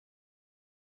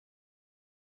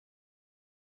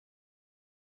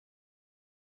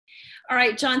All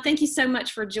right, John, thank you so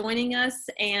much for joining us.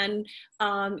 And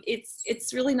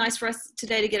it's really nice for us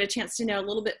today to get a chance to know a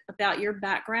little bit about your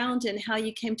background and how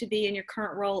you came to be in your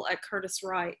current role at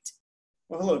Curtiss-Wright.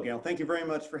 Well, hello, Gail. Thank you very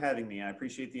much for having me. I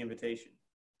appreciate the invitation.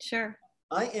 Sure.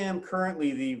 I am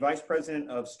currently the Vice President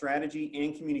of Strategy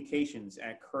and Communications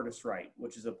at Curtiss-Wright,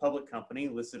 which is a public company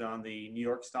listed on the New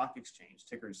York Stock Exchange,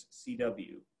 ticker's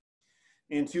CW.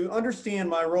 And to understand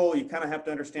my role, you kind of have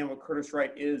to understand what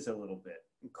Curtiss-Wright is a little bit.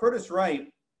 Curtiss-Wright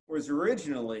was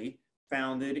originally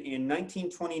founded in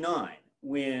 1929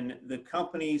 when the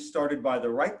company started by the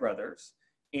Wright brothers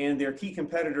and their key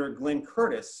competitor, Glenn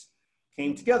Curtiss,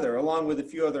 came together along with a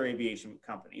few other aviation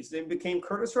companies. They became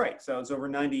Curtiss-Wright, so it was over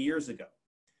 90 years ago.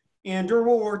 And during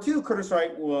World War II,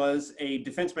 Curtiss-Wright was a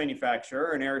defense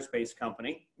manufacturer, an aerospace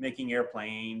company, making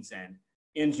airplanes and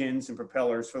engines and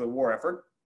propellers for the war effort,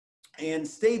 and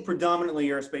stayed predominantly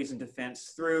aerospace and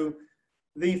defense through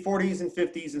the 40s and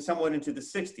 50s and somewhat into the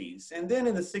 60s. And then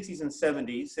in the 60s and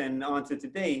 70s and on to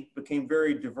today, became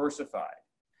very diversified.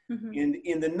 Mm-hmm. And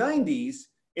in the 90s,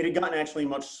 it had gotten actually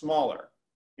much smaller.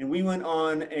 And we went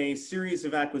on a series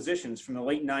of acquisitions from the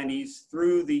late 90s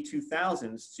through the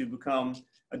 2000s to become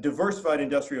a diversified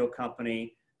industrial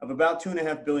company of about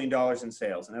 $2.5 billion in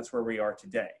sales. And that's where we are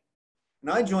today. And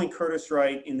I joined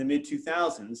Curtiss-Wright in the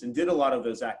mid-2000s and did a lot of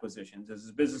those acquisitions as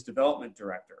a business development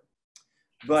director.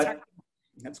 But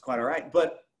that's quite all right.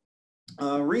 But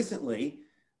recently,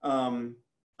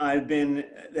 I've been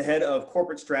the head of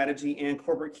corporate strategy and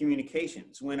corporate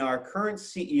communications. When our current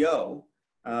CEO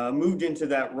moved into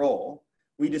that role,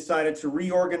 we decided to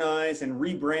reorganize and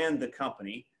rebrand the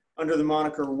company under the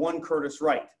moniker One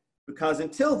Curtiss-Wright. Because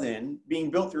until then, being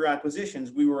built through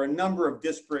acquisitions, we were a number of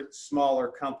disparate, smaller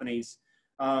companies,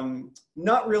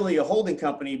 not really a holding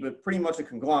company, but pretty much a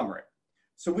conglomerate.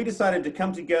 So we decided to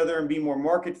come together and be more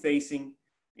market-facing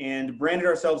and branded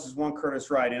ourselves as One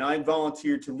Curtiss-Wright. And I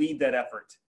volunteered to lead that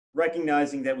effort,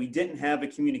 recognizing that we didn't have a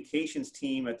communications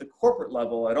team at the corporate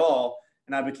level at all.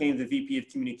 And I became the VP of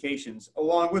Communications,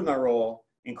 along with my role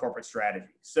in corporate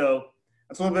strategy. So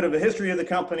that's a little bit of a history of the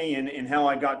company and how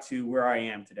I got to where I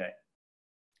am today.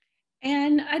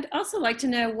 And I'd also like to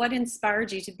know what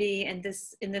inspired you to be in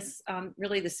this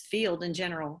really this field in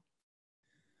general.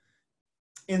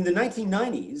 In the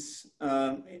 1990s,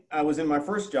 I was in my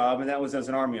first job, and that was as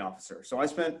an Army officer. So I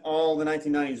spent all the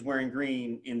 1990s wearing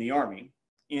green in the Army.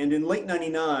 And in late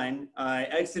 99, I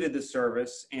exited the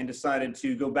service and decided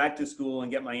to go back to school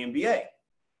and get my MBA.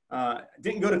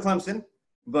 Didn't go to Clemson,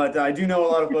 but I do know a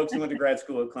lot of folks who went to grad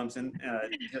school at Clemson,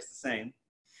 just the same.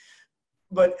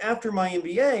 But after my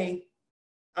MBA,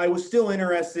 I was still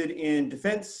interested in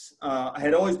defense. I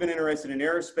had always been interested in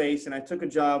aerospace, and I took a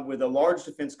job with a large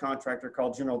defense contractor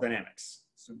called General Dynamics.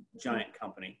 It's a giant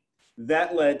company.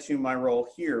 That led to my role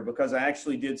here because I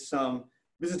actually did some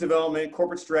business development,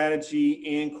 corporate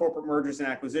strategy, and corporate mergers and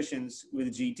acquisitions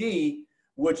with GD,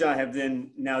 which I have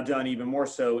then now done even more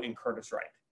so in Curtiss-Wright.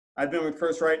 I've been with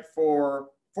Curtiss-Wright for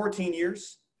 14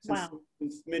 years, since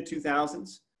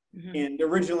mid-2000s. Mm-hmm. And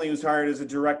originally was hired as a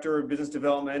director of business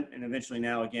development, and eventually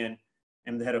now again,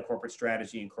 I'm the head of corporate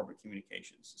strategy and corporate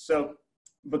communications. So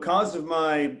because of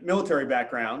my military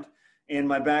background and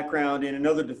my background in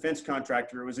another defense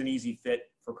contractor, it was an easy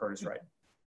fit for Curtiss-Wright.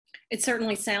 It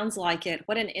certainly sounds like it.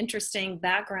 What an interesting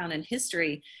background and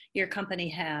history your company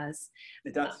has.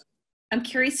 It does. I'm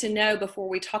curious to know, before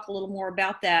we talk a little more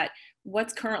about that,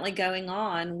 what's currently going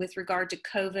on with regard to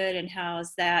COVID and how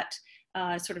has that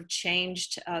sort of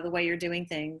changed the way you're doing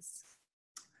things?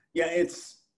 Yeah,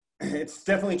 it's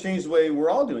definitely changed the way we're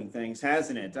all doing things,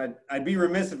 hasn't it? I'd be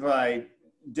remiss if I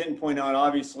didn't point out,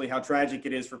 obviously, how tragic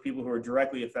it is for people who are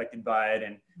directly affected by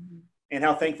it, and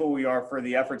how thankful we are for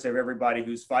the efforts of everybody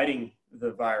who's fighting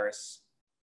the virus.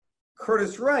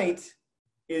 Curtiss-Wright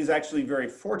is actually very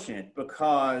fortunate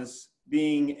because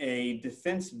being a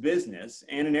defense business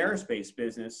and an aerospace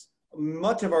business,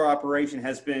 much of our operation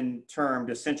has been termed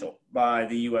essential by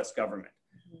the US government.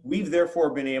 We've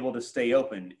therefore been able to stay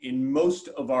open in most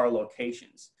of our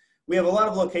locations. We have a lot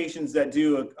of locations that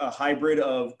do a hybrid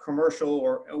of commercial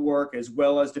or work as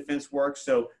well as defense work.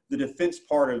 So the defense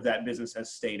part of that business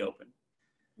has stayed open.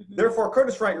 Mm-hmm. Therefore,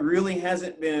 Curtiss-Wright really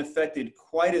hasn't been affected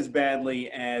quite as badly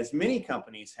as many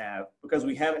companies have because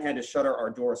we haven't had to shutter our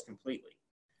doors completely.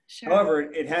 Sure. However,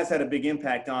 it has had a big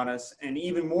impact on us, and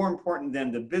even more important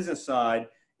than the business side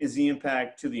is the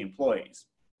impact to the employees.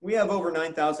 We have over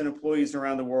 9,000 employees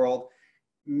around the world,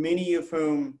 many of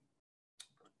whom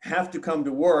have to come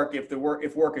to work if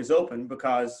work is open,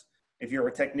 because if you're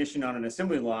a technician on an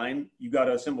assembly line, you got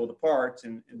to assemble the parts,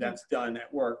 and that's done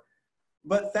at work.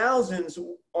 but thousands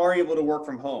are able to work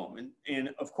from home. And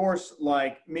of course,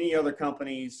 like many other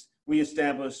companies, we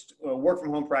established work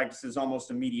from home practices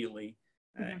almost immediately.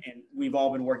 And we've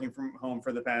all been working from home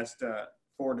for the past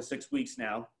 4 to 6 weeks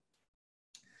now.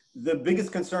 The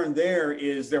biggest concern there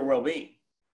is their well-being.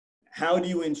 How do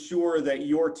you ensure that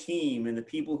your team and the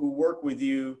people who work with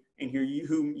you and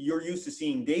whom you're used to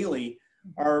seeing daily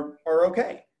are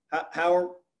okay?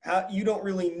 How you don't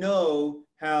really know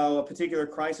how a particular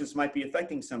crisis might be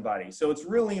affecting somebody. So it's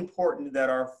really important that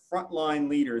our frontline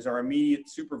leaders, our immediate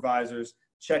supervisors,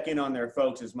 check in on their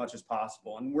folks as much as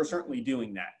possible. And we're certainly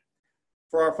doing that.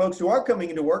 For our folks who are coming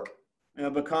into work,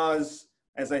 because,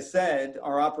 as I said,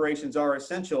 our operations are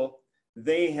essential,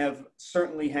 they have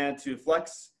certainly had to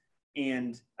flex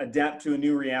and adapt to a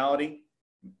new reality.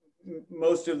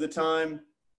 Most of the time,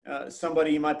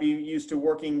 somebody might be used to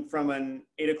working from an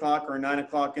 8 o'clock or 9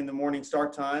 o'clock in the morning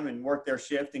start time and work their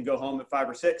shift and go home at 5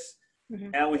 or 6.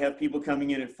 Now we have people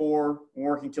coming in at 4 and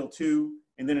working till 2,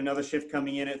 and then another shift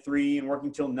coming in at 3 and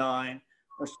working till 9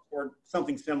 or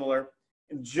something similar,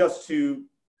 just to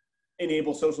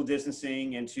enable social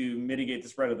distancing and to mitigate the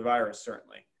spread of the virus,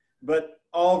 certainly. But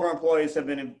all of our employees have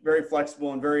been very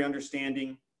flexible and very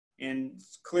understanding, and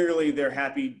clearly they're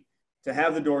happy to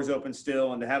have the doors open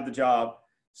still and to have the job.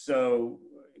 So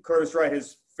Curtiss-Wright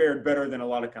has fared better than a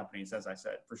lot of companies, as I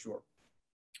said, for sure.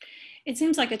 It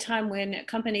seems like a time when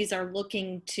companies are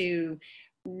looking to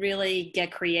really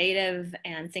get creative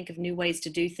and think of new ways to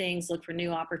do things, look for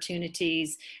new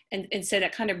opportunities. And so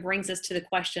that kind of brings us to the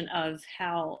question of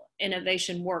how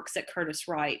innovation works at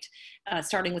Curtiss-Wright,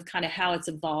 starting with kind of how it's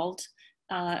evolved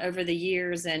over the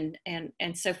years and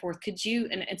so forth. Could you,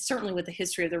 and certainly with the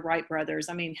history of the Wright brothers,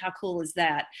 I mean, how cool is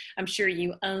that? I'm sure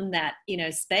you own that,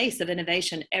 space of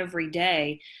innovation every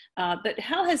day. But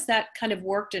how has that kind of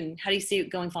worked, and how do you see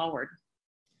it going forward?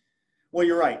 Well,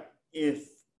 you're right. If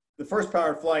the first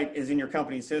powered flight is in your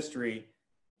company's history,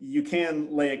 you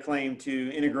can lay a claim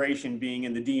to integration being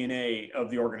in the DNA of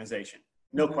the organization.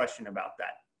 No question about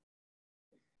that.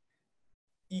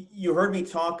 You heard me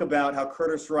talk about how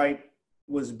Curtiss-Wright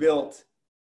was built,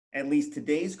 at least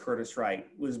today's Curtiss-Wright,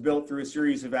 was built through a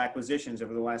series of acquisitions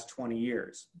over the last 20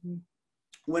 years.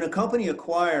 When a company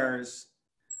acquires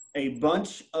a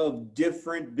bunch of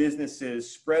different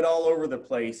businesses spread all over the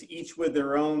place, each with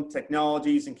their own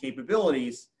technologies and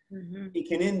capabilities, it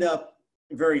can end up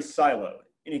very siloed,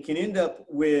 and it can end up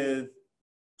with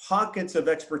pockets of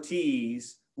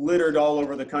expertise littered all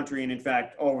over the country and, in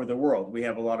fact, all over the world. We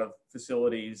have a lot of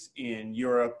facilities in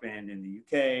Europe and in the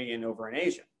UK and over in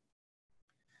Asia.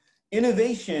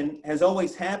 Innovation has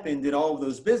always happened in all of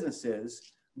those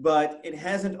businesses, but it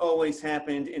hasn't always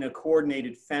happened in a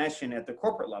coordinated fashion at the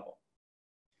corporate level.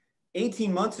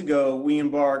 18 months ago, we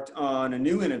embarked on a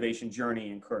new innovation journey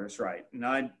in Curtiss-Wright, and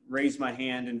I raised my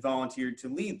hand and volunteered to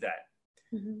lead that.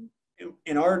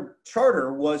 And our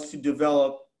charter was to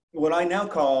develop what I now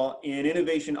call an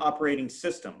innovation operating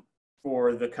system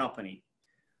for the company.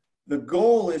 The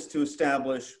goal is to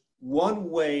establish one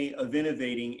way of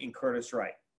innovating in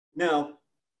Curtiss-Wright. Now,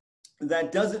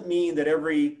 that doesn't mean that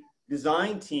every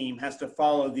design team has to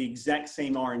follow the exact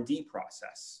same R&D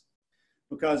process.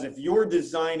 Because if you're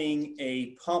designing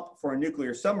a pump for a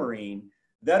nuclear submarine,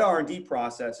 that R&D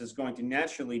process is going to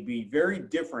naturally be very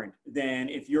different than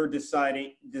if you're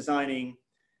designing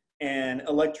an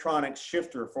electronic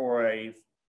shifter for a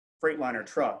Freightliner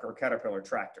truck or Caterpillar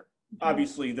tractor.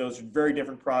 Obviously, those are very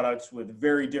different products with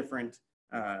very different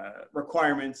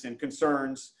requirements and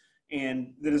concerns,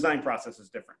 and the design process is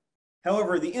different.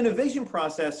 However, the innovation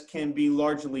process can be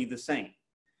largely the same.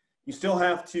 You still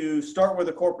have to start with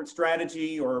a corporate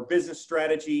strategy or a business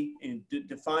strategy and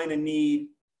define a need.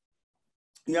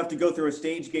 You have to go through a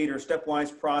stage gate or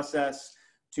stepwise process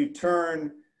to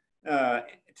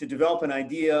develop an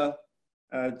idea,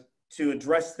 to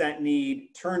address that need,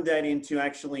 turn that into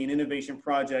actually an innovation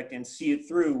project and see it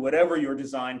through whatever your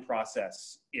design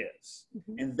process is.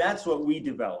 And that's what we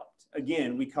developed.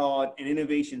 Again, we call it an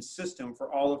innovation system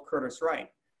for all of Curtiss-Wright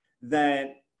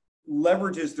that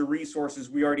leverages the resources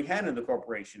we already had in the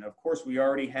corporation. Of course, we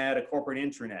already had a corporate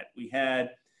intranet. We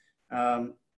had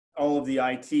all of the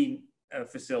IT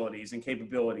facilities and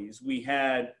capabilities. We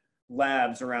had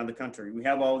labs around the country. We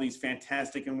have all these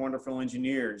fantastic and wonderful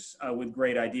engineers with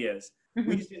great ideas.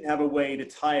 We just didn't have a way to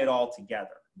tie it all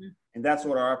together. And that's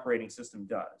what our operating system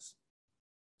does.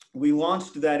 We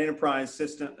launched that enterprise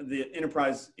system, the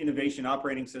Enterprise Innovation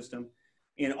Operating System,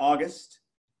 in August,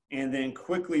 and then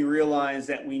quickly realized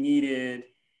that we needed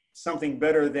something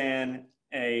better than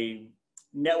a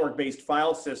network-based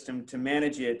file system to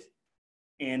manage it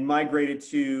and migrated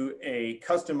to a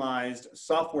customized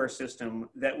software system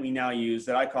that we now use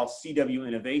that I call CW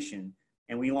Innovation.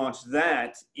 And we launched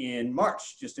that in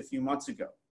March, just a few months ago.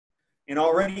 And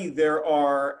already there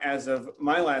are, as of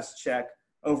my last check,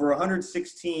 over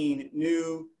 116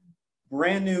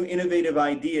 brand new innovative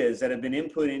ideas that have been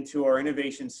input into our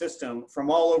innovation system from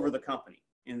all over the company.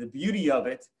 And the beauty of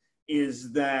it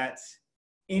is that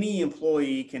any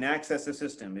employee can access the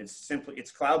system.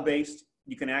 It's cloud-based.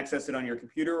 You can access it on your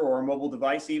computer or a mobile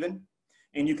device even,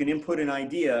 and you can input an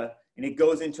idea and it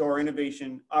goes into our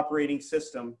innovation operating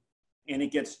system and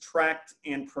it gets tracked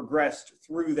and progressed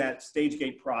through that stage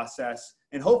gate process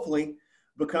and hopefully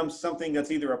becomes something that's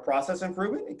either a process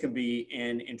improvement, it can be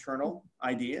an internal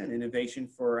idea, an innovation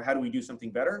for how do we do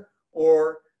something better,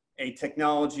 or a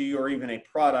technology or even a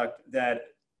product that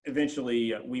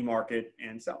eventually we market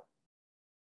and sell.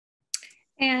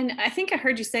 And I think I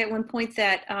heard you say at one point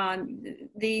that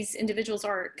these individuals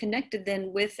are connected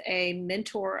then with a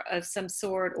mentor of some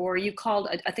sort, or you called,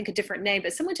 I think, a different name,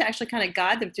 but someone to actually kind of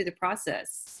guide them through the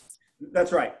process.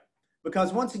 That's right.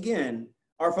 Because once again,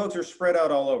 our folks are spread out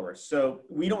all over. So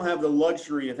we don't have the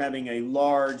luxury of having a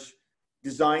large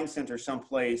design center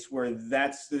someplace where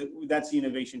that's the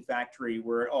innovation factory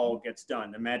where it all gets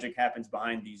done. The magic happens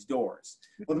behind these doors.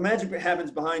 Well, the magic happens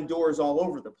behind doors all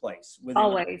over the place.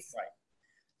 Always. Right.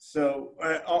 So,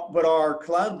 but our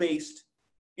cloud-based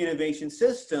innovation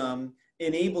system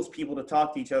enables people to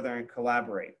talk to each other and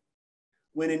collaborate.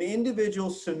 When an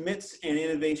individual submits an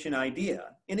innovation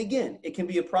idea, and again, it can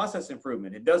be a process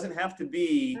improvement. It doesn't have to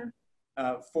be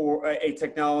for a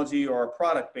technology or a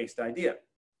product-based idea.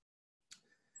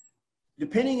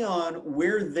 Depending on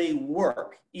where they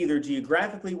work, either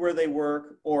geographically where they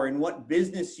work or in what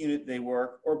business unit they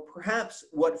work, or perhaps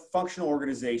what functional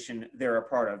organization they're a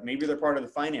part of. Maybe they're part of the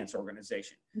finance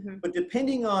organization. Mm-hmm. But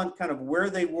depending on kind of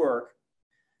where they work,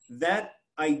 that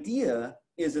idea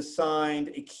is assigned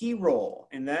a key role,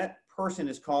 and that person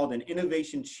is called an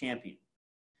innovation champion.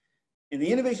 And the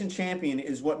innovation champion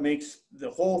is what makes the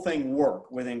whole thing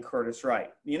work within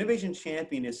Curtiss-Wright. The innovation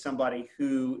champion is somebody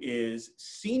who is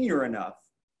senior enough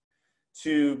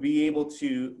to be able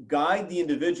to guide the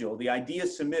individual, the idea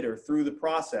submitter, through the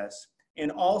process,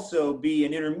 and also be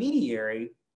an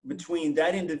intermediary between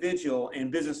that individual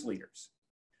and business leaders.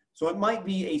 So it might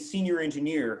be a senior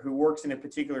engineer who works in a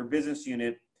particular business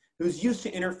unit who's used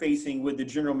to interfacing with the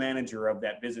general manager of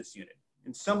that business unit.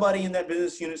 And somebody in that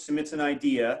business unit submits an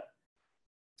idea.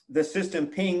 The system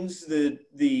pings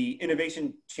the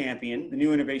innovation champion, the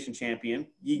new innovation champion.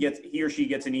 He or she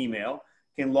gets an email,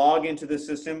 can log into the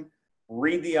system,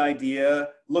 read the idea,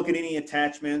 look at any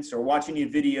attachments or watch any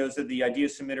videos that the idea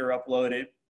submitter uploaded,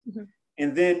 mm-hmm.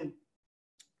 and then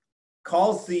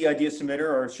calls the idea submitter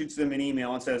or shoots them an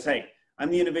email and says, hey, I'm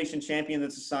the innovation champion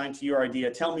that's assigned to your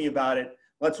idea. Tell me about it.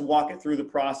 Let's walk it through the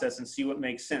process and see what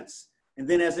makes sense. And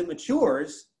then as it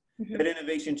matures, mm-hmm. that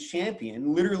innovation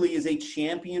champion literally is a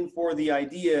champion for the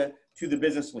idea to the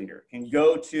business leader, can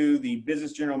go to the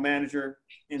business general manager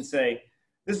and say,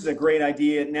 this is a great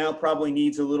idea. It now probably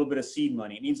needs a little bit of seed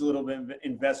money. It needs a little bit of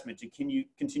investment to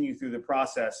continue through the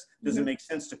process. Does mm-hmm. it make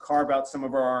sense to carve out some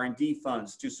of our R&D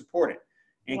funds to support it?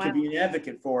 And wow. can be an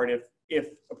advocate for it if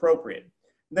appropriate.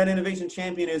 That innovation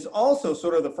champion is also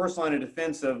sort of the first line of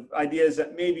defense of ideas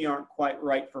that maybe aren't quite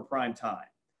right for prime time.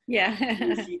 Yeah.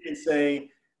 She can say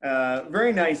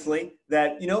very nicely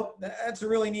that, you know, that's a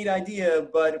really neat idea,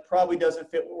 but it probably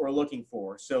doesn't fit what we're looking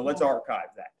for. So let's archive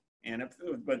that. And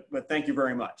but thank you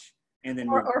very much. And then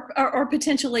or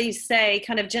potentially say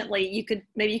kind of gently,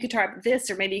 maybe you could try this,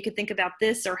 or maybe you could think about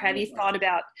this, or have you thought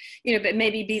about, you know, but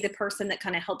maybe be the person that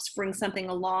kind of helps bring something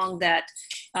along that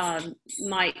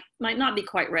might not be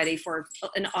quite ready for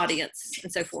an audience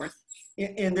and so forth.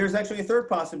 And there's actually a third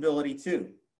possibility too.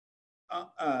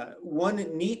 One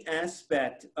neat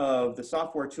aspect of the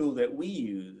software tool that we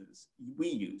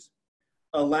use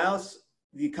allows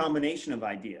the combination of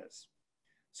ideas.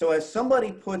 So as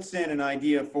somebody puts in an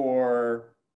idea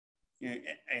for, you know,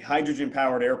 a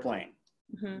hydrogen-powered airplane,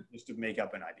 mm-hmm. just to make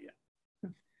up an idea,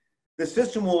 the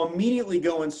system will immediately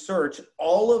go and search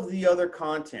all of the other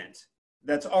content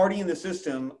that's already in the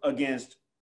system against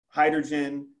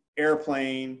hydrogen,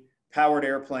 airplane, powered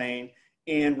airplane,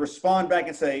 and respond back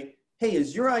and say, hey,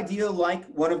 is your idea like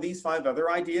one of these 5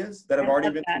 other ideas that have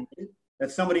already been submitted,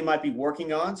 that somebody might be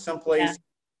working on someplace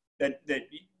that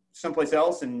someplace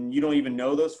else and you don't even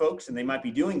know those folks and they might be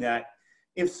doing that?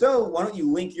 If so, why don't you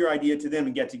link your idea to them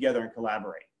and get together and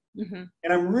collaborate? Mm-hmm.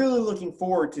 And I'm really looking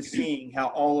forward to seeing how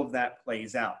all of that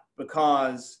plays out,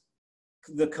 because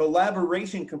the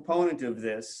collaboration component of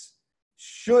this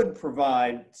should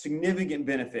provide significant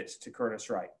benefits to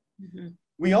Curtiss-Wright. Mm-hmm.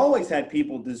 we always had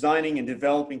people designing and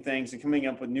developing things and coming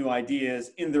up with new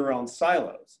ideas in their own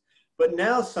silos. But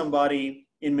now somebody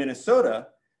in Minnesota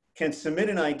can submit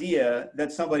an idea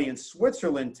that somebody in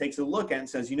Switzerland takes a look at and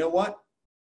says, you know what?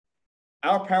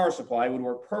 Our power supply would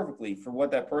work perfectly for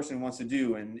what that person wants to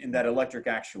do in that electric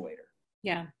actuator.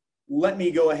 Yeah. Let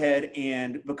me go ahead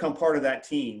and become part of that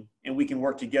team, and we can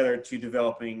work together to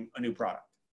developing a new product.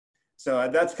 So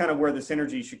that's kind of where the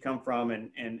synergy should come from,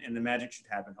 and the magic should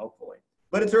happen, hopefully.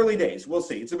 But it's early days. We'll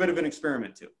see. It's a bit of an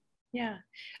experiment too. Yeah,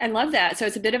 I love that. So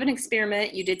it's a bit of an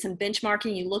experiment. You did some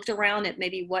benchmarking. You looked around at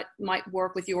maybe what might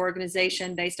work with your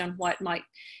organization based on what might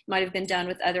have been done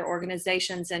with other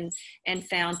organizations, and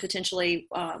found potentially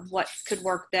what could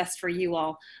work best for you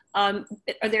all. Are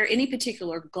there any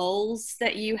particular goals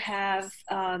that you have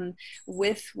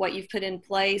with what you've put in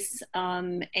place,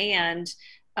 and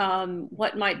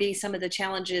what might be some of the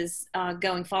challenges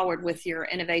going forward with your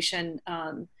innovation,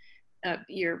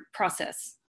 your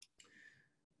process?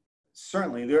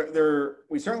 Certainly,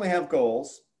 we certainly have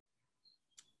goals.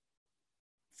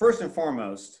 First and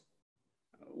foremost,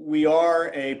 we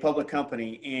are a public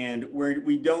company, and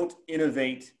we don't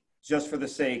innovate just for the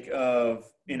sake of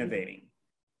innovating.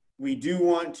 We do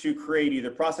want to create either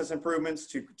process improvements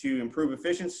to improve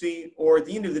efficiency, or at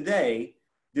the end of the day,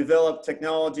 develop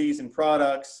technologies and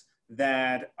products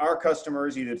that our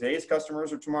customers, either today's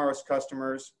customers or tomorrow's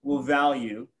customers, will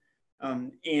value.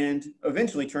 And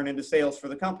eventually turn into sales for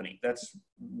the company. That's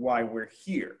why we're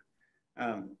here.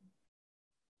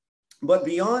 But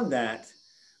beyond that,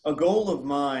 a goal of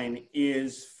mine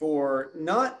is for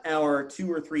not our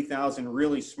 2,000 or 3,000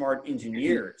 really smart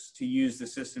engineers to use the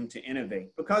system to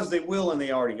innovate, because they will and they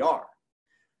already are.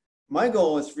 My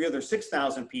goal is for the other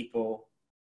 6,000 people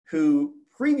who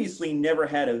previously never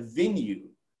had a venue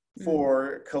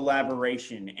for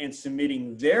collaboration and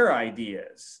submitting their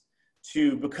ideas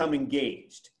to become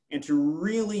engaged and to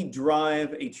really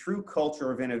drive a true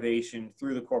culture of innovation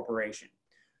through the corporation.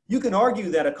 You can argue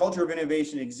that a culture of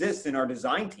innovation exists in our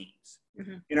design teams,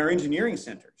 in our engineering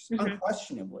centers,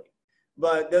 unquestionably.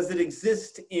 But does it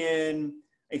exist in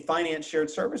a finance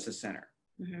shared services center?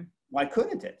 Why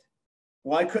couldn't it?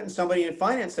 Why couldn't somebody in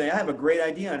finance say, I have a great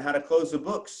idea on how to close the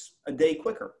books a day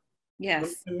quicker? Yes.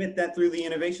 Let's submit that through the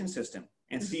innovation system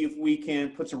and see if we can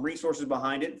put some resources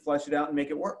behind it, flesh it out, and make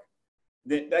it work.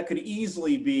 That could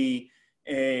easily be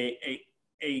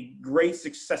a great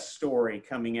success story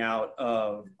coming out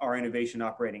of our innovation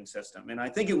operating system. And I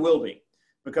think it will be,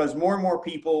 because more and more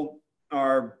people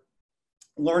are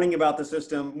learning about the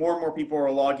system. More and more people are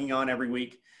logging on every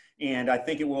week. And I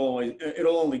think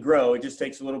it'll only grow. It just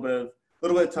takes a little bit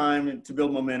of time to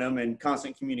build momentum, and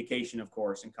constant communication, of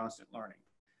course, and constant learning.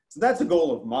 So that's a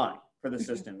goal of mine for the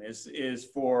system, is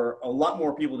for a lot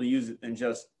more people to use it than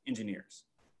just engineers.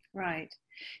 Right.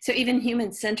 So even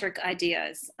human-centric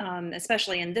ideas,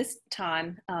 especially in this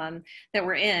time that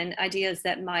we're in, ideas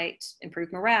that might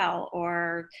improve morale,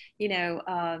 or,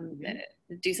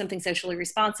 do something socially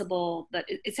responsible. But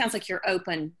it sounds like you're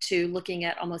open to looking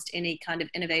at almost any kind of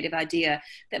innovative idea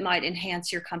that might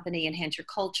enhance your company, enhance your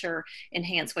culture,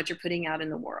 enhance what you're putting out in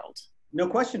the world. No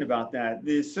question about that.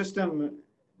 The system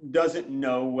doesn't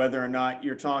know whether or not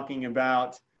you're talking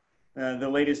about the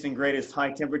latest and greatest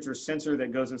high temperature sensor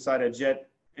that goes inside a jet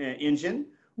engine,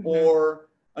 or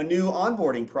a new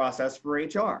onboarding process for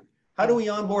HR. How do we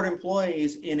onboard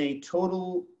employees in a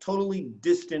totally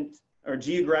distant or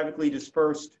geographically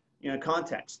dispersed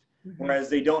context, whereas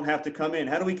they don't have to come in?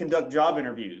 How do we conduct job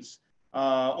interviews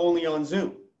only on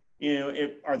Zoom?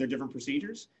 Are there different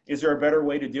procedures? Is there a better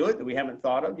way to do it that we haven't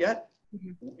thought of yet?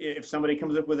 If somebody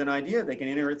comes up with an idea, they can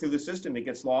enter it through the system. It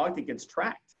gets logged, it gets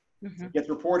tracked, it gets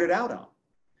reported out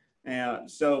on.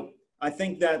 So I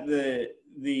think that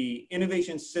the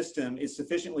innovation system is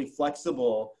sufficiently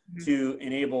flexible to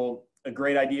enable a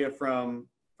great idea from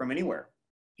anywhere.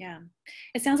 Yeah,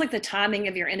 it sounds like the timing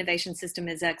of your innovation system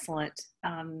is excellent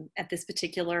at this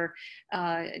particular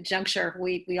juncture.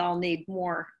 We all need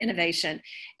more innovation.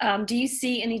 Do you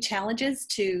see any challenges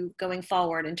to going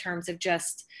forward in terms of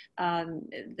just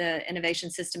the innovation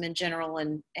system in general,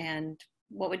 and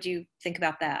what would you think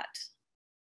about that?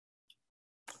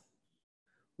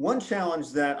 One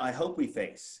challenge that I hope we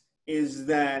face is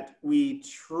that we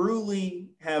truly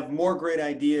have more great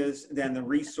ideas than the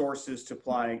resources to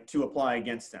apply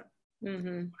against them.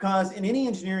 Because in any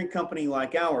engineering company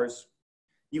like ours,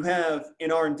 you have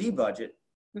an R&D budget,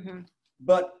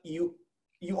 but you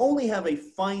only have a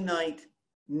finite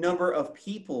number of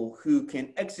people who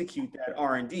can execute that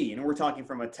R&D. And we're talking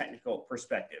from a technical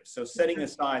perspective. So setting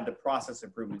aside the process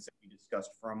improvements that we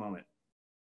discussed for a moment,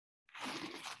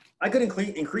 I could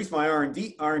increase my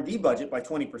R&D budget by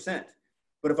 20%,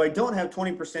 But if I don't have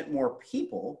 20% more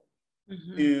people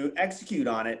to execute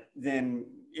on it, then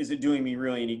is it doing me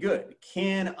really any good?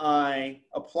 Can I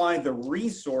apply the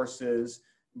resources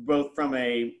both from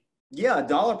a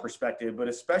dollar perspective, but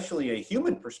especially a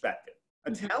human perspective,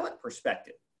 a talent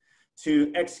perspective,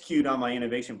 to execute on my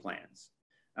innovation plans?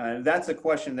 That's a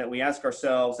question that we ask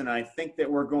ourselves, and I think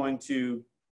that we're going to,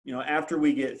 after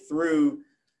we get through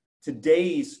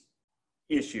today's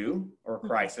issue or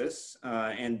crisis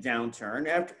and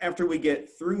downturn, after we get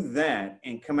through that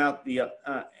and come on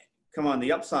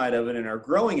the upside of it and are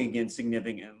growing again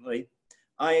significantly,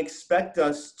 I expect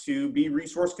us to be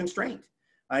resource constrained.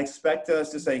 I expect us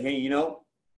to say, hey,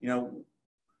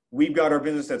 we've got our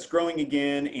business that's growing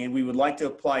again, and we would like to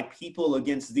apply people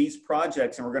against these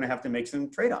projects, and we're going to have to make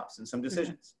some trade-offs and some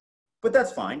decisions. But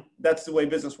that's fine. That's the way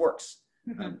business works.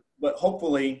 But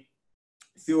hopefully,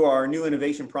 through our new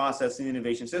innovation process and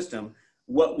innovation system,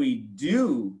 what we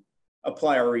do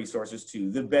apply our resources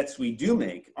to, the bets we do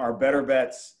make, are better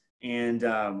bets and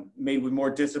made with more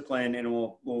discipline, and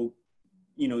will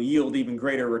yield even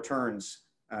greater returns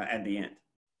at the end.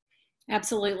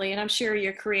 Absolutely. And I'm sure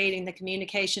you're creating the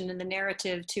communication and the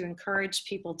narrative to encourage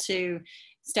people to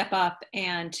step up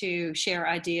and to share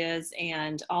ideas.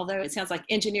 And although it sounds like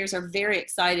engineers are very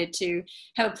excited to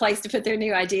have a place to put their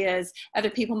new ideas, other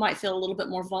people might feel a little bit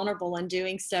more vulnerable in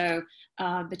doing so.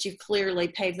 But you've clearly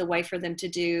paved the way for them to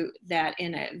do that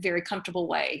in a very comfortable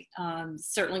way,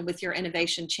 certainly with your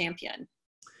innovation champion.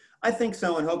 I think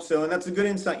so and hope so. And that's a good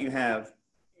insight you have.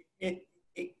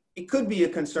 It could be a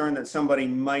concern that somebody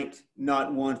might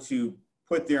not want to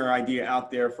put their idea out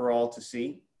there for all to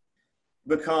see,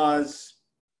 because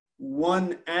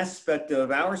one aspect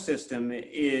of our system,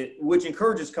 which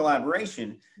encourages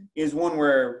collaboration, is one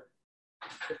where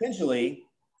potentially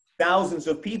thousands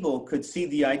of people could see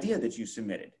the idea that you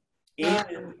submitted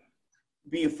and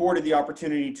be afforded the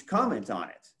opportunity to comment on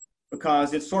it,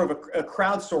 because it's sort of a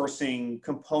crowdsourcing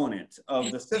component of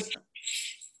the system.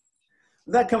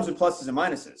 That comes with pluses and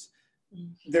minuses.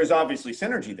 There's obviously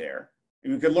synergy there.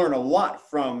 We could learn a lot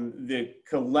from the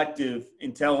collective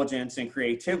intelligence and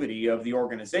creativity of the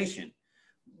organization.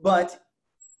 But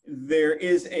there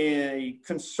is a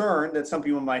concern that some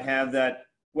people might have that,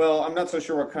 well, I'm not so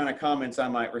sure what kind of comments I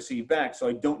might receive back, so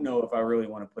I don't know if I really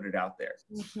want to put it out there.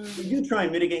 We do try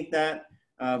and mitigate that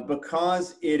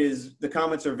because the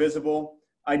comments are visible.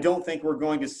 I don't think we're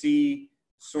going to see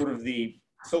sort of the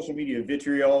social media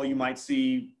vitriol you might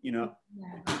see,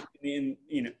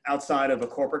 outside of a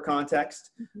corporate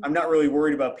context. I'm not really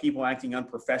worried about people acting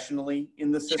unprofessionally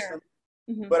in the system,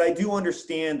 but I do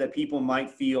understand that people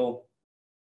might feel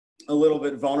a little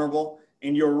bit vulnerable.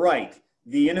 And you're right.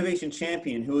 The innovation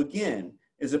champion, who again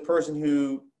is a person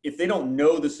who, if they don't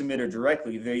know the submitter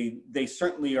directly, they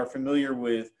certainly are familiar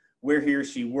with where he or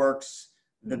she works,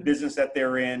 the business that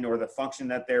they're in, or the function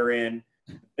that they're in.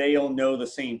 They'll know the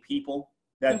same people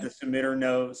that the submitter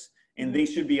knows, and they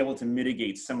should be able to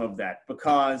mitigate some of that,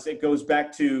 because it goes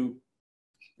back to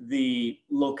the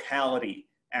locality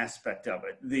aspect of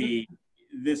it.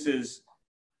 This is,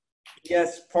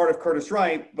 yes, part of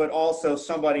Curtiss-Wright, but also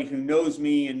somebody who knows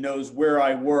me and knows where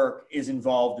I work is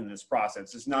involved in this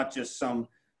process. It's not just some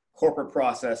corporate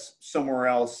process somewhere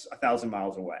else 1,000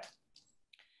 miles away.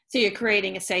 So you're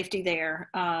creating a safety there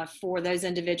for those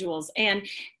individuals. And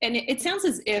it sounds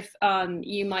as if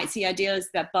you might see ideas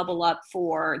that bubble up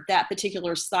for that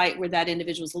particular site where that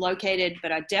individual is located.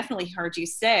 But I definitely heard you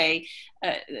say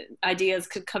ideas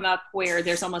could come up where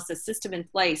there's almost a system in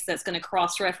place that's going to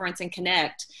cross-reference and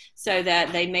connect, so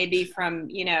that they may be from,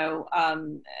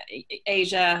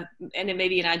 Asia, and it may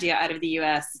be an idea out of the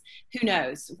US. Who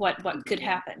knows what could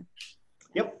happen?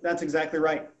 Yep, that's exactly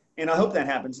right. And I hope that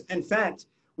happens. In fact,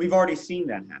 we've already seen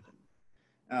that happen.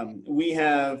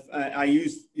 I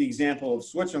use the example of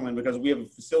Switzerland because we have a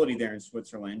facility there in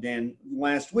Switzerland. And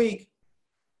last week,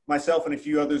 myself and a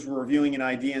few others were reviewing an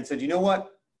idea and said, you know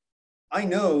what? I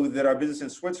know that our business in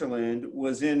Switzerland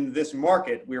was in this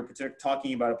market. We were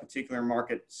talking about a particular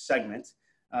market segment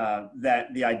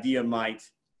that the idea might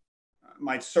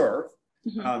serve.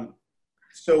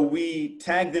 So we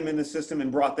tagged them in the system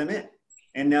and brought them in.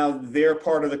 And now they're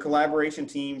part of the collaboration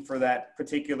team for that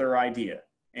particular idea.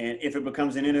 And if it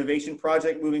becomes an innovation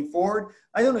project moving forward,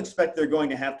 I don't expect they're going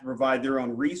to have to provide their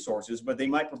own resources, but they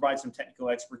might provide some technical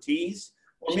expertise,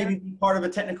 or maybe be part of a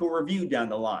technical review down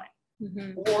the line.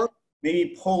 Or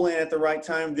maybe pull in at the right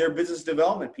time their business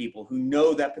development people who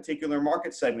know that particular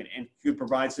market segment and could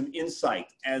provide some insight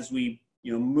as we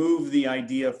move the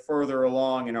idea further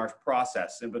along in our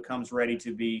process and becomes ready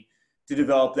to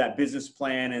develop that business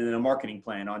plan and then a marketing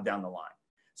plan on down the line.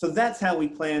 So that's how we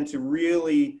plan to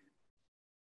really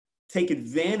take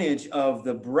advantage of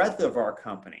the breadth of our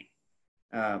company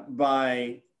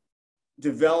by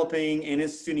developing and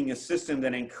instituting a system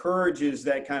that encourages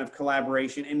that kind of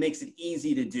collaboration and makes it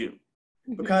easy to do.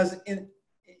 Because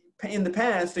in the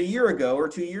past, a year ago or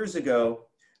 2 years ago,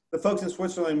 the folks in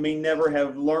Switzerland may never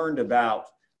have learned about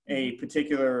a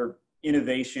particular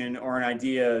innovation or an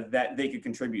idea that they could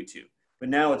contribute to. But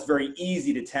now it's very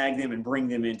easy to tag them and bring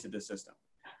them into the system.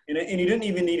 And you didn't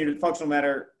even need a functional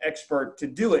matter expert to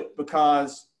do it,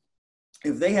 because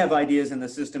if they have ideas in the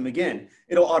system, again,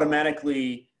 it'll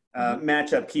automatically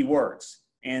match up keywords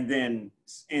and then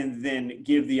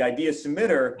give the idea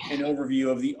submitter an overview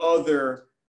of the other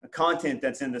content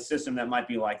that's in the system that might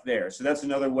be like theirs. So that's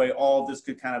another way all of this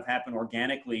could kind of happen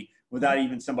organically without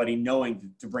even somebody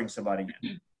knowing to bring somebody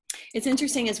in. It's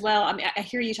interesting as well. I mean, I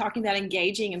hear you talking about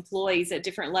engaging employees at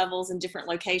different levels and different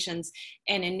locations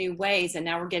and in new ways. And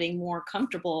now we're getting more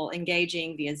comfortable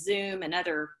engaging via Zoom and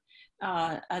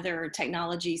other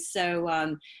technologies.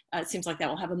 So it seems like that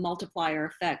will have a multiplier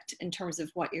effect in terms of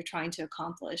what you're trying to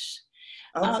accomplish.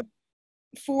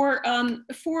 For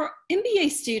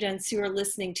MBA students who are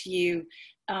listening to you,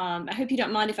 I hope you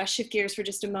don't mind if I shift gears for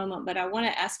just a moment, but I want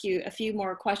to ask you a few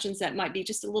more questions that might be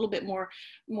just a little bit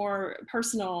more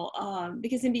personal,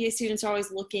 because MBA students are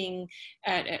always looking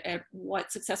at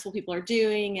what successful people are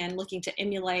doing and looking to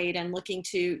emulate and looking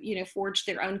to, forge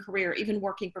their own career, even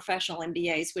working professional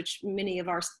MBAs, which many of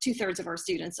our 2/3 of our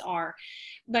students are.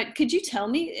 But could you tell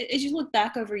me, as you look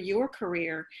back over your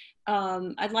career,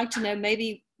 I'd like to know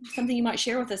maybe something you might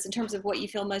share with us in terms of what you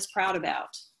feel most proud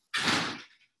about.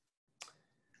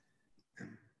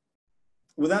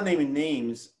 Without naming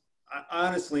names,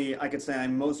 honestly, I could say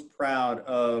I'm most proud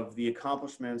of the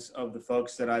accomplishments of the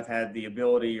folks that I've had the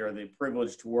ability or the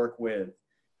privilege to work with,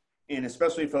 and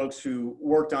especially folks who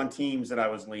worked on teams that I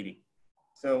was leading.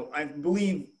 So I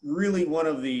believe really one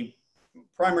of the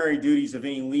primary duties of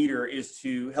any leader is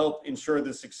to help ensure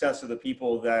the success of the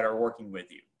people that are working with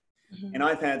you. Mm-hmm. And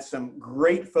I've had some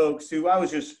great folks who I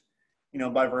was just,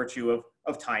 by virtue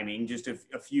of timing, just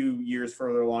a few years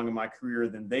further along in my career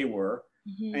than they were.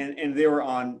 Mm-hmm. And they were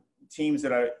on teams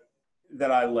that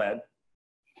I led,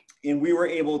 and we were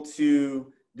able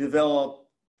to develop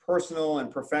personal and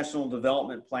professional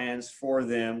development plans for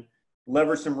them,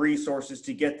 leverage some resources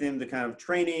to get them the kind of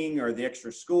training or the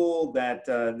extra school that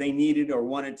they needed or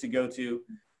wanted to go to,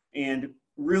 and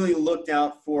really looked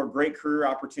out for great career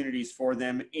opportunities for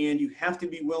them. And you have to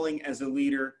be willing as a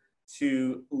leader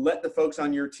to let the folks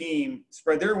on your team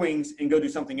spread their wings and go do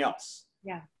something else.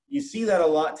 Yeah. You see that a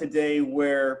lot today,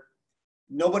 where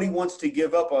nobody wants to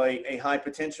give up a high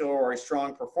potential or a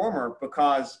strong performer,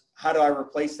 because how do I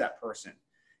replace that person?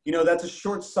 That's a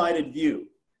short-sighted view,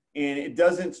 and it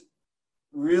doesn't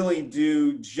really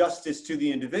do justice to the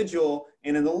individual.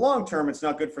 And in the long term, it's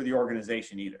not good for the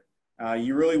organization either.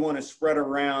 You really want to spread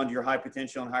around your high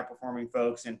potential and high performing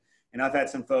folks. And I've had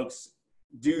some folks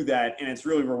do that, and it's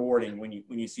really rewarding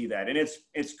when you see that, and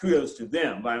it's kudos to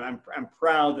them. But I'm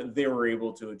proud that they were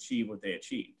able to achieve what they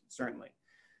achieved, certainly.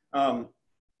 And,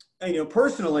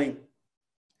 personally,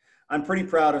 I'm pretty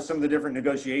proud of some of the different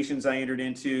negotiations I entered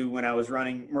into when I was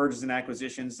running mergers and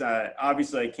acquisitions.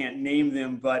 Obviously, I can't name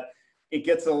them, but it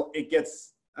gets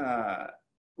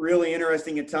really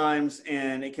interesting at times,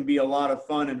 and it can be a lot of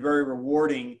fun and very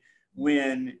rewarding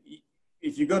when,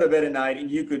 if you go to bed at night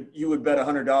and you would bet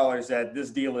 $100 that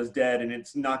this deal is dead and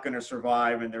it's not going to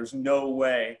survive and there's no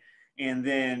way. And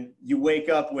then you wake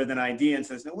up with an idea and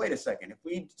says, no, wait a second, if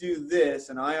we do this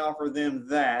and I offer them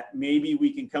that, maybe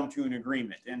we can come to an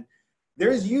agreement. And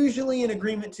there's usually an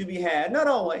agreement to be had, not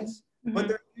always, mm-hmm. but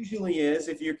there usually is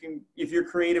if you're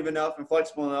creative enough and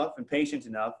flexible enough and patient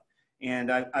enough.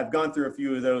 And I've gone through a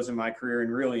few of those in my career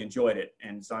and really enjoyed it.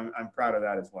 And so I'm proud of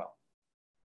that as well.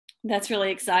 That's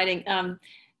really exciting.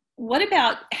 What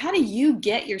about, how do you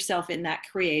get yourself in that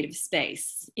creative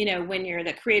space? When you're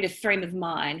that creative frame of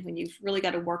mind, when you've really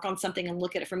got to work on something and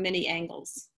look at it from many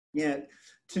angles. Yeah,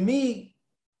 to me,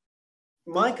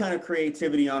 my kind of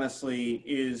creativity, honestly,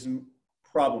 is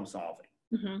problem solving.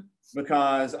 Mm-hmm.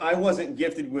 Because I wasn't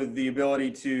gifted with the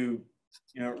ability to,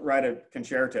 write a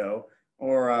concerto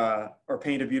or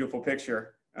paint a beautiful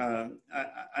picture.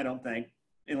 I don't think,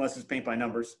 unless it's paint by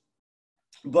numbers.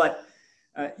 But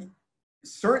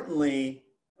certainly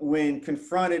when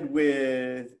confronted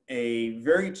with a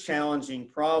very challenging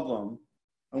problem,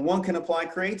 one can apply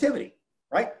creativity,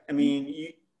 right? I mean,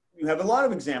 you have a lot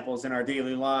of examples in our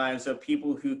daily lives of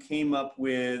people who came up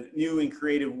with new and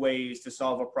creative ways to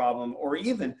solve a problem, or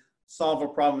even solve a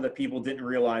problem that people didn't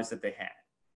realize that they had.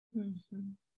 Mm-hmm.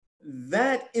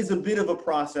 That is a bit of a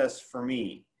process for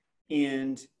me.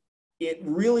 And it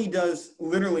really does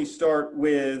literally start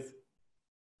with,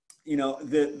 you know,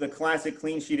 the classic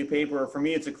clean sheet of paper. For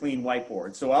me, it's a clean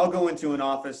whiteboard. So I'll go into an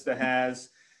office that has,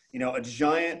 you know, a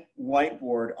giant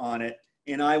whiteboard on it,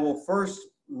 and I will first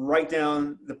write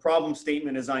down the problem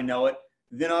statement as I know it.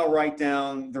 Then I'll write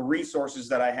down the resources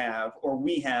that I have, or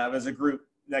we have as a group,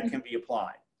 that can be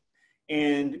applied.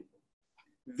 And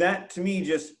that to me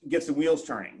just gets the wheels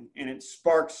turning, and it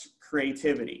sparks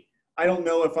creativity. I don't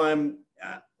know if I'm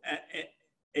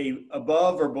a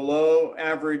above or below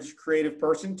average creative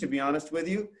person, to be honest with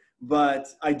you, but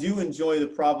I do enjoy the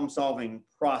problem solving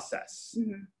process.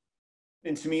 Mm-hmm.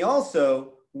 And to me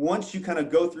also, once you kind of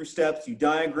go through steps, you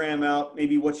diagram out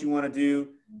maybe what you want to do,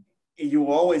 you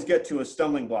will always get to a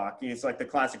stumbling block. It's like the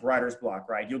classic writer's block,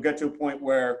 right? You'll get to a point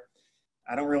where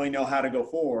I don't really know how to go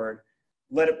forward.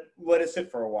 Let it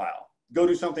sit for a while. Go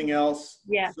do something else.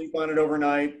 Yeah. Sleep on it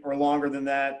overnight or longer than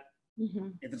that. Mm-hmm.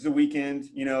 If it's a weekend,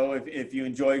 you know, if you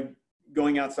enjoy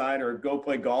going outside, or go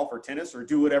play golf or tennis, or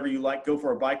do whatever you like, go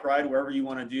for a bike ride, wherever you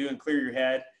want to do, and clear your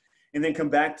head, and then come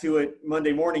back to it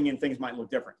Monday morning and things might look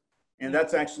different. And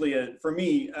that's actually, for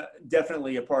me,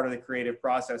 definitely a part of the creative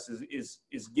process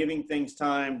is giving things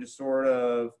time to sort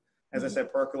of, as I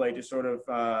said, percolate, to sort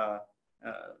of,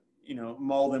 you know,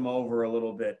 mull them over a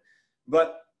little bit.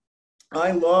 But I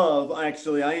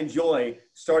enjoy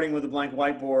starting with a blank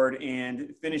whiteboard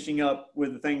and finishing up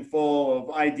with a thing full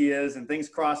of ideas and things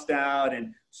crossed out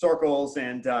and circles.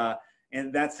 And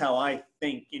that's how I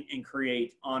think and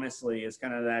create, honestly, is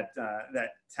kind of that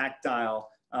tactile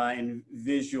and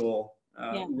visual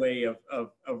way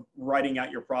of writing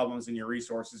out your problems and your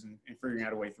resources and figuring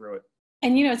out a way through it.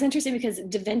 And, you know, it's interesting because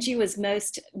Da Vinci was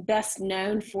best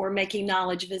known for making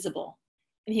knowledge visible.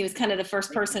 And he was kind of the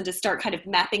first person to start kind of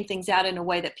mapping things out in a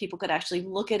way that people could actually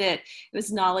look at it. It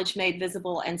was knowledge made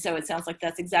visible. And so it sounds like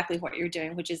that's exactly what you're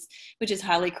doing, which is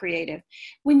highly creative.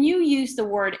 When you use the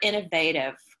word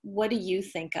innovative, what do you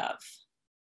think of?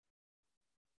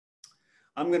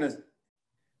 I'm going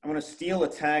to steal a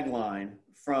tagline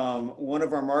from one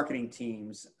of our marketing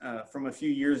teams from a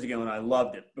few years ago, and I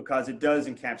loved it because it does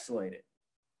encapsulate it.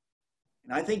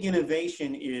 And I think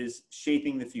innovation is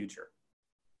shaping the future.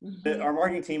 Mm-hmm. Our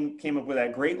marketing team came up with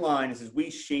that great line. It says,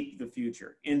 "We shape the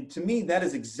future." And to me, that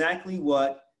is exactly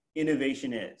what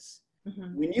innovation is.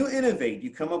 Mm-hmm. When you innovate,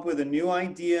 you come up with a new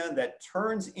idea that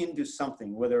turns into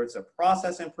something, whether it's a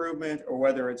process improvement or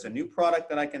whether it's a new product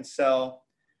that I can sell.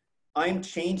 I'm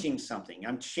changing something.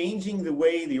 I'm changing the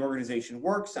way the organization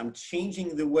works. I'm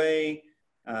changing the way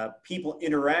people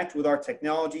interact with our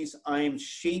technologies. I am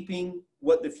shaping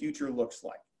what the future looks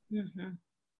like. Mm-hmm.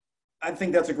 I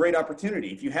think that's a great opportunity.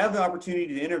 If you have the opportunity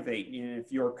to innovate, and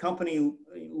if your company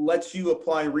lets you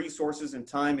apply resources and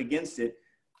time against it,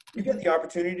 you get the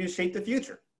opportunity to shape the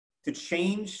future, to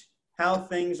change how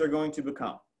things are going to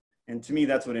become. And to me,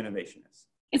 that's what innovation is.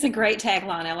 It's a great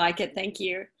tagline. I like it. Thank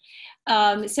you.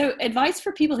 So advice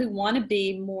for people who want to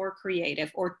be more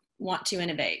creative or want to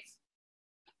innovate.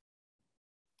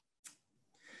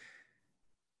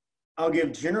 I'll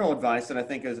give general advice that I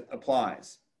think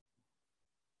applies.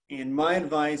 And my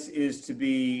advice is to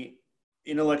be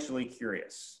intellectually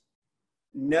curious.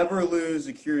 Never lose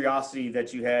the curiosity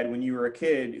that you had when you were a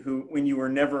kid, when you were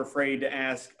never afraid to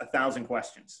ask 1,000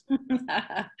 questions.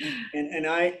 and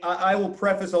I will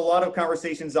preface a lot of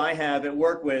conversations I have at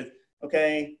work with,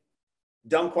 okay,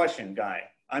 dumb question guy,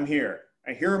 I'm here.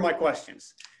 Here are my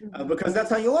questions. Because that's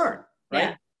how you learn, right?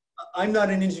 Yeah. I'm not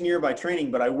an engineer by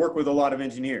training, but I work with a lot of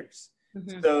engineers.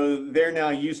 Mm-hmm. So they're now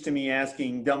used to me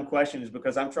asking dumb questions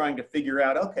because I'm trying to figure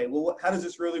out, okay, well, how does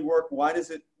this really work? Why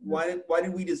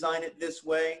did we design it this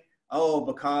way? Oh,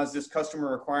 because this customer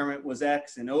requirement was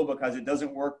X, and oh, because it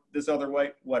doesn't work this other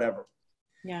way, whatever.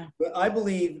 Yeah. But I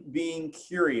believe being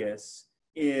curious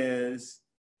is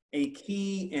a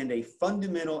key and a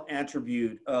fundamental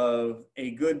attribute of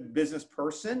a good business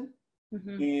person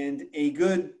and a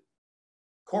good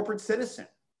corporate citizen.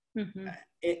 Mm-hmm.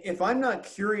 If I'm not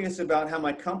curious about how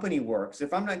my company works,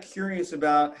 if I'm not curious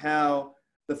about how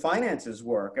the finances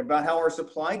work, about how our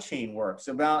supply chain works,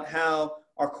 about how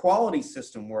our quality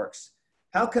system works,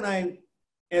 how can I,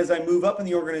 as I move up in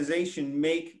the organization,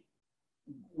 make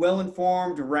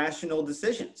well-informed, rational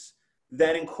decisions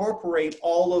that incorporate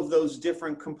all of those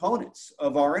different components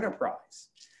of our enterprise?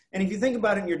 And if you think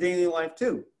about it in your daily life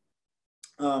too,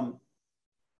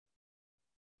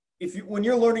 when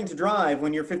you're learning to drive,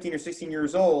 when you're 15 or 16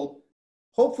 years old,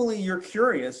 hopefully you're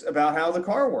curious about how the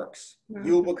car works. Mm-hmm.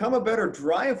 You'll become a better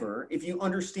driver if you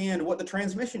understand what the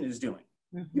transmission is doing.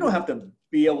 Mm-hmm. You don't have to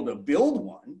be able to build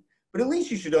one, but at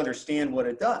least you should understand what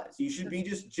it does. You should be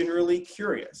just generally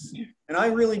curious. And I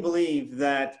really believe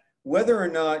that whether or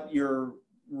not your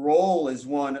role is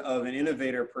one of an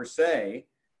innovator per se,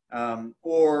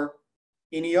 or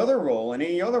any other role in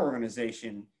any other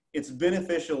organization, it's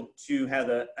beneficial to have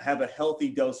a healthy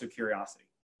dose of curiosity.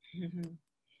 Mm-hmm.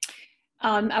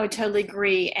 I would totally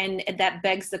agree. And that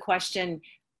begs the question,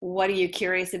 what are you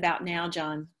curious about now,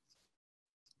 John?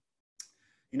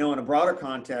 In a broader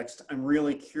context, I'm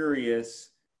really curious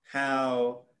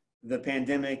how the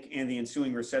pandemic and the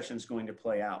ensuing recession is going to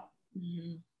play out.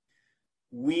 Mm-hmm.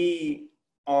 We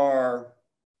are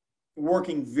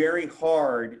working very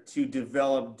hard to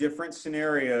develop different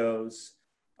scenarios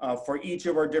for each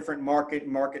of our different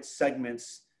market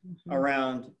segments mm-hmm.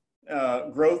 around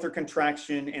growth or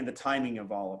contraction and the timing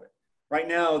of all of it. Right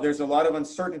now, there's a lot of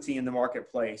uncertainty in the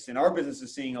marketplace, and our business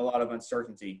is seeing a lot of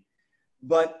uncertainty,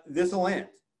 but this will end.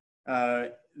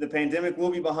 The pandemic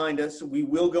will be behind us. We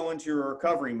will go into a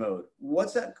recovery mode.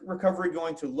 What's that recovery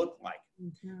going to look like?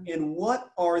 Mm-hmm. And what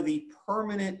are the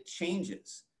permanent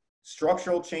changes,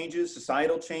 structural changes,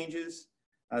 societal changes,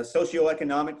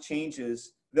 socioeconomic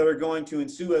changes that are going to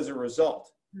ensue as a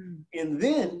result? Mm. And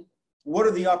then what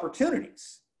are the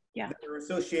opportunities that are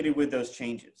associated with those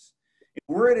changes? If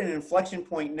we're at an inflection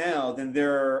point now, then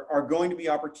there are going to be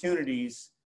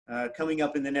opportunities coming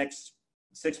up in the next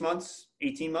 6 months,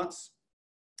 18 months,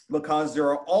 because there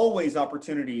are always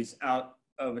opportunities out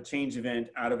of a change event,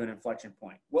 out of an inflection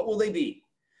point. What will they be?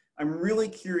 I'm really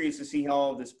curious to see how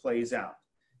all of this plays out.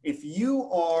 If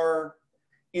you are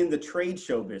in the trade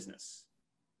show business,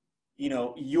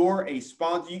 you're a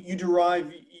sponsor, you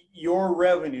derive your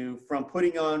revenue from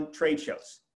putting on trade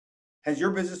shows. Has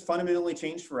your business fundamentally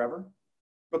changed forever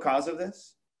because of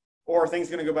this? Or are things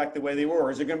going to go back the way they were?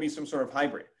 Or is there going to be some sort of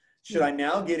hybrid? Should I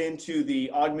now get into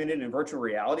the augmented and virtual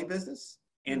reality business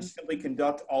and simply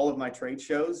conduct all of my trade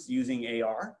shows using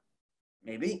AR?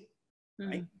 Maybe.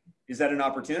 Right? Is that an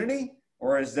opportunity,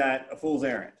 or is that a fool's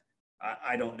errand?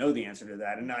 I don't know the answer to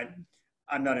that. And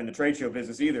I'm not in the trade show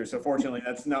business either. So fortunately,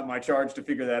 that's not my charge to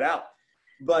figure that out.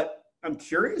 But I'm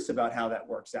curious about how that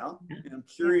works out. And I'm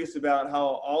curious about how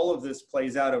all of this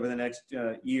plays out over the next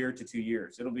year to 2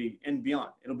 years. And beyond.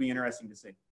 It'll be interesting to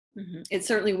see. Mm-hmm. It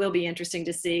certainly will be interesting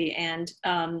to see. And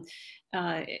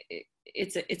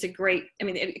it's a great,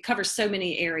 it covers so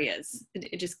many areas.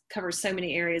 It just covers so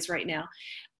many areas right now.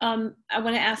 I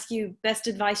want to ask you, best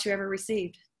advice you ever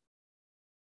received?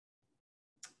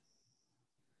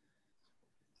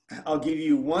 I'll give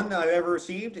you one that I've ever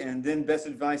received, and then best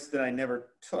advice that I never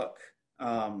took,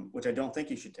 which I don't think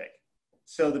you should take.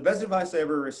 So the best advice I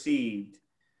ever received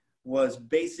was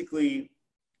basically,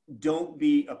 don't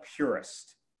be a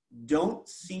purist. Don't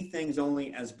see things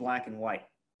only as black and white.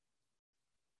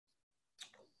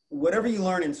 Whatever you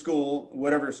learn in school,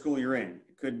 whatever school you're in,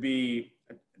 it could be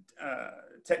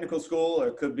technical school, or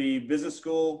it could be business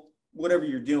school, whatever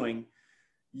you're doing,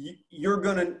 you're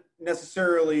going to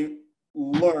necessarily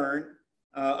learn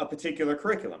a particular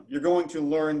curriculum. You're going to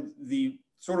learn the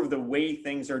sort of the way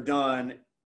things are done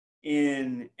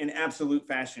in an absolute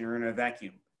fashion or in a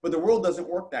vacuum. But the world doesn't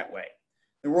work that way.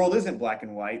 The world isn't black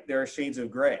and white. There are shades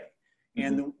of gray.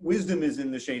 And the wisdom is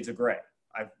in the shades of gray.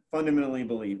 I fundamentally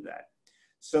believe that.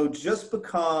 So just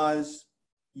because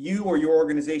you or your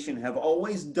organization have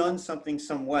always done something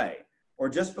some way, or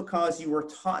just because you were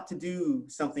taught to do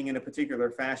something in a particular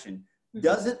fashion,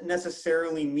 doesn't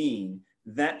necessarily mean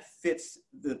that fits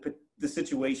the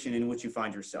situation in which you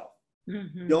find yourself.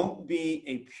 Mm-hmm. Don't be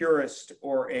a purist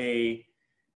or a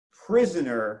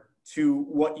prisoner to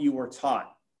what you were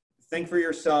taught. Think for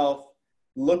yourself,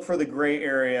 look for the gray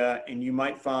area, and you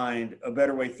might find a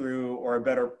better way through, or a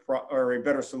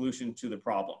better solution to the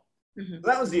problem. Mm-hmm.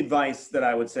 So that was the advice that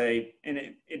I would say, and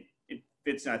it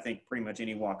fits, I think, pretty much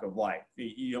any walk of life.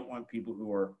 You don't want people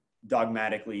who are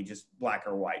dogmatically just black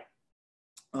or white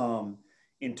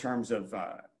in terms of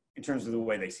the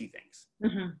way they see things.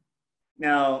 Mm-hmm.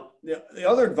 Now, the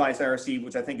other advice I received,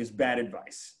 which I think is bad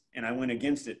advice, and I went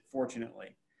against it,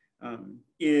 fortunately,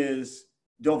 is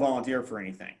don't volunteer for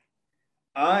anything.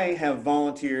 I have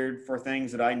volunteered for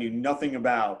things that I knew nothing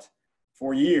about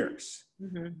for years,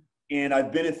 and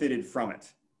I've benefited from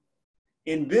it.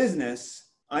 In business,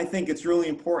 I think it's really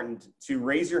important to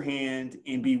raise your hand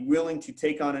and be willing to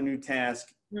take on a new task,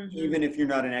 even if you're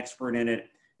not an expert in it,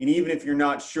 and even if you're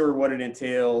not sure what it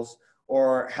entails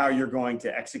or how you're going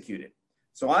to execute it.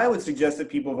 So I would suggest that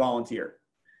people volunteer.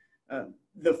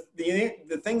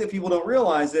 The thing that people don't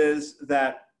realize is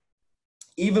that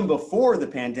even before the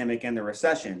pandemic and the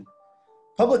recession,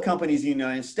 public companies in the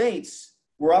United States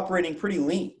were operating pretty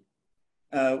lean.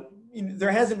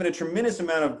 There hasn't been a tremendous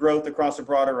amount of growth across a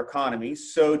broader economy.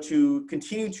 So to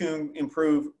continue to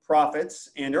improve profits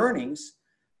and earnings,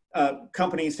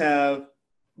 companies have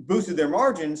boosted their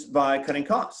margins by cutting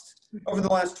costs over the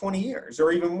last 20 years,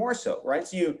 or even more so, right?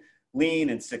 So you Lean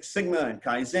and Six Sigma and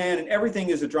Kaizen, and everything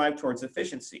is a drive towards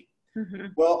efficiency. Mm-hmm.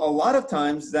 Well, a lot of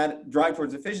times that drive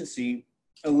towards efficiency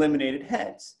eliminated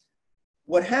heads.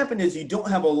 What happened is you don't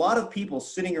have a lot of people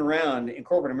sitting around in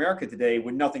corporate America today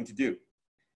with nothing to do.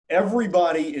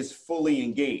 Everybody is fully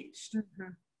engaged.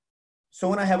 Mm-hmm. So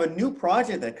when I have a new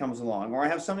project that comes along, or I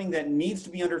have something that needs to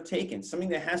be undertaken, something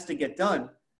that has to get done,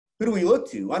 who do we look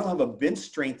to? I don't have a bench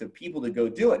strength of people to go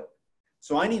do it.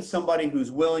 So I need somebody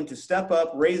who's willing to step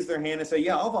up, raise their hand and say,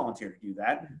 yeah, I'll volunteer to do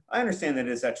that. I understand that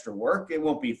it's extra work. It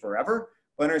won't be forever,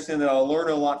 but I understand that I'll learn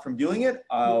a lot from doing it.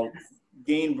 I'll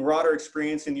gain broader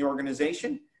experience in the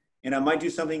organization, and I might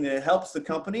do something that helps the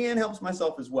company and helps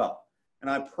myself as well. And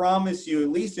I promise you, at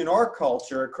least in our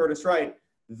culture at Curtiss-Wright,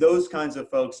 those kinds of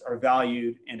folks are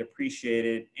valued and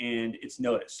appreciated, and it's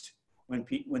noticed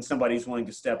when somebody's willing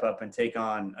to step up and take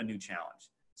on a new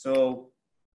challenge. So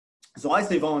I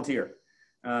say volunteer.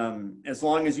 As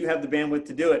long as you have the bandwidth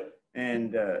to do it,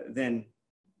 and then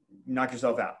knock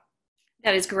yourself out.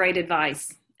 That is great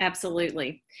advice.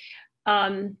 Absolutely.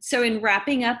 So in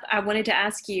wrapping up, I wanted to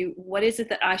ask you, what is it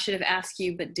that I should have asked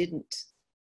you but didn't?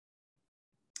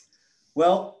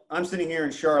 Well, I'm sitting here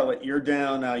in Charlotte. You're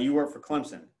down, you work for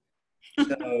Clemson.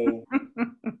 So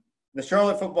the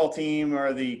Charlotte football team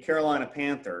are the Carolina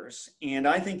Panthers. And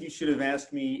I think you should have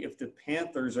asked me if the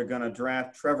Panthers are going to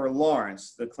draft Trevor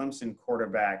Lawrence, the Clemson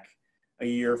quarterback, a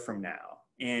year from now.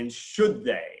 And should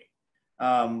they?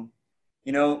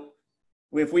 You know,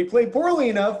 if we play poorly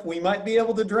enough, we might be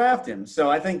able to draft him. So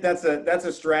I think that's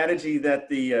a strategy that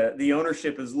the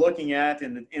ownership is looking at,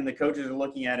 and the coaches are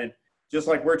looking at it. Just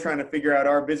like we're trying to figure out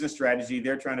our business strategy,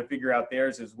 they're trying to figure out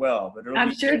theirs as well. But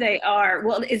I'm sure they are.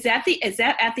 Well, is that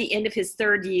at the end of his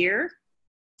third year?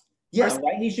 Yeah,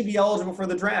 right. He should be eligible for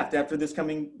the draft after this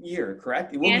coming year,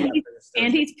 correct? It will and, be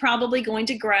and he's probably going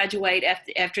to graduate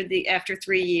after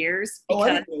 3 years. Because,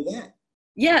 I didn't know that.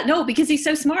 Yeah, no, because he's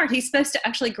so smart. He's supposed to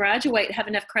actually graduate, have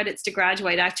enough credits to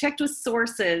graduate. I checked with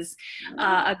sources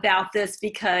about this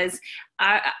because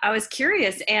I was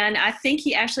curious, and I think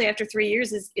he actually, after 3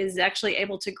 years, is actually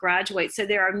able to graduate. So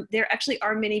there actually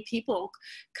are many people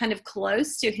kind of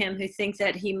close to him who think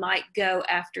that he might go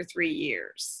after 3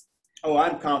 years. Oh,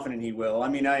 I'm confident he will. I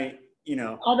mean, but he'll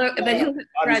obviously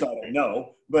I don't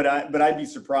know, but I'd be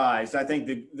surprised. I think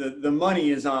the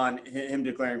money is on him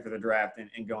declaring for the draft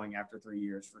and going after 3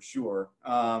 years for sure.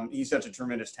 He's such a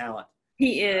tremendous talent.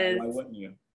 He is. Why wouldn't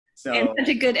you? So,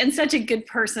 and such a good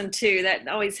person too. That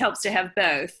always helps to have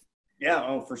both. Yeah.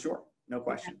 Oh, for sure. No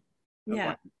question. No yeah.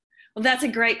 question. Well, that's a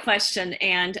great question,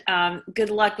 and good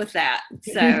luck with that.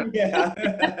 So,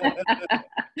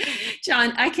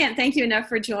 John, I can't thank you enough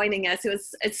for joining us.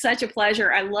 It's such a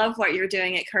pleasure. I love what you're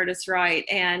doing at Curtiss-Wright,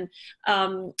 and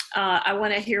I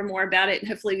want to hear more about it. And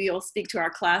hopefully, you'll speak to our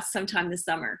class sometime this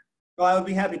summer. Well, I would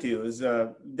be happy to. It was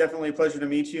definitely a pleasure to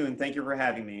meet you, and thank you for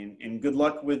having me. And good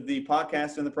luck with the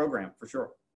podcast and the program, for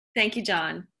sure. Thank you,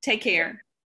 John. Take care.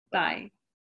 Bye.